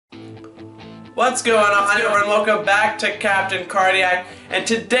What's going on, everyone? Welcome back to Captain Cardiac, and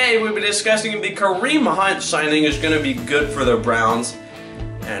today we'll be discussing if the Kareem Hunt signing is going to be good for the Browns.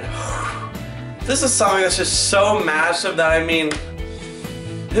 And this is something that's just so massive that, I mean,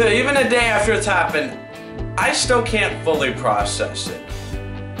 even a day after it's happened, I still can't fully process it.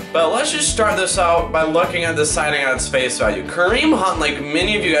 But let's just start this out by looking at the signing at its face value. Kareem Hunt, like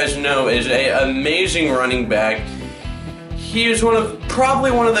many of you guys know, is an amazing running back. He is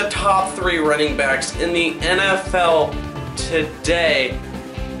probably one of the top 3 running backs in the NFL today.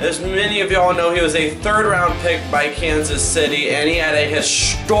 As many of y'all know, he was a 3rd round pick by Kansas City, and he had a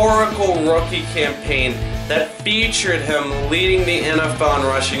historical rookie campaign that featured him leading the NFL in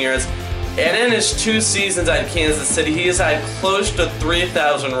rushing yards. And in his 2 seasons at Kansas City, he has had close to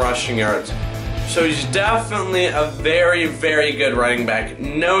 3,000 rushing yards. So he's definitely a very, very good running back,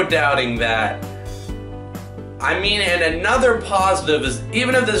 no doubting that. I mean, and another positive is,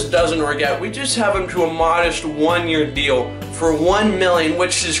 even if this doesn't work out, we just have him to a modest 1-year deal for $1 million,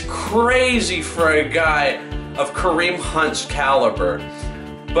 which is crazy for a guy of Kareem Hunt's caliber.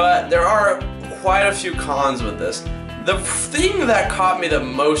 But there are quite a few cons with this. The thing that caught me the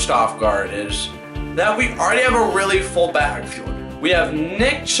most off guard is that we already have a really full backfield. We have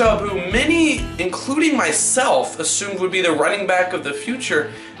Nick Chubb, who many, including myself, assumed would be the running back of the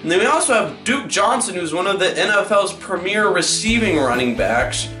future. And then we also have Duke Johnson, who's one of the NFL's premier receiving running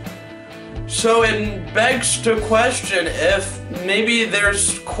backs. So it begs to question if maybe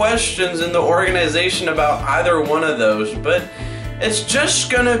there's questions in the organization about either one of those. But it's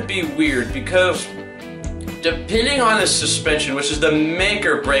just gonna be weird because depending on his suspension, which is the make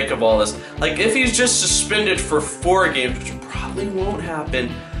or break of all this, like if he's just suspended for 4 games, which probably won't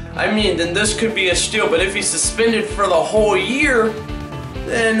happen, I mean, then this could be a steal. But if he's suspended for the whole year,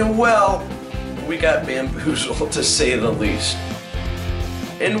 then, well, we got bamboozled, to say the least.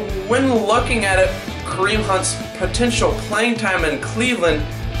 And when looking at it, Kareem Hunt's potential playing time in Cleveland,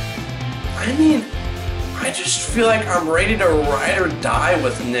 I mean, I just feel like I'm ready to ride or die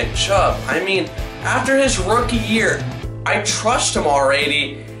with Nick Chubb. I mean, after his rookie year, I trust him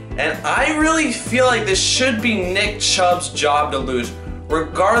already, and I really feel like this should be Nick Chubb's job to lose,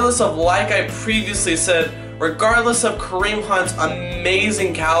 regardless of, like I previously said, regardless of Kareem Hunt's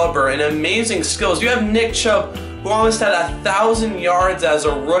amazing caliber and amazing skills. You have Nick Chubb, who almost had 1,000 yards as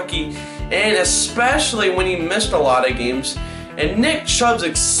a rookie, and especially when he missed a lot of games. And Nick Chubb's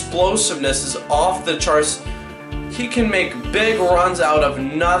explosiveness is off the charts. He can make big runs out of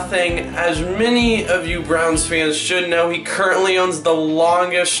nothing. As many of you Browns fans should know, he currently owns the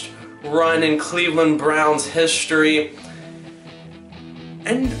longest run in Cleveland Browns history.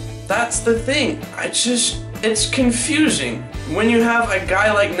 And that's the thing. It's confusing when you have a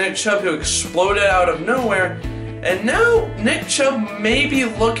guy like Nick Chubb who exploded out of nowhere, and now Nick Chubb may be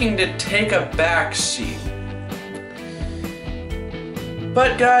looking to take a back seat.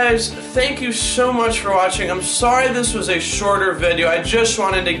 But guys, thank you so much for watching. I'm sorry this was a shorter video. I just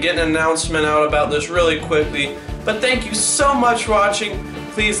wanted to get an announcement out about this really quickly. But thank you so much for watching.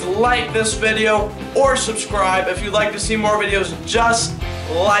 Please like this video or subscribe if you'd like to see more videos just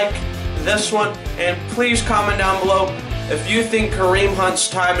like this one. And please comment down below if you think Kareem Hunt's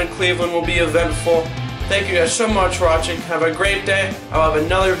time in Cleveland will be eventful. Thank you guys so much for watching. Have a great day. I'll have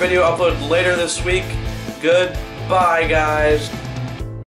another video uploaded later this week. Goodbye, guys.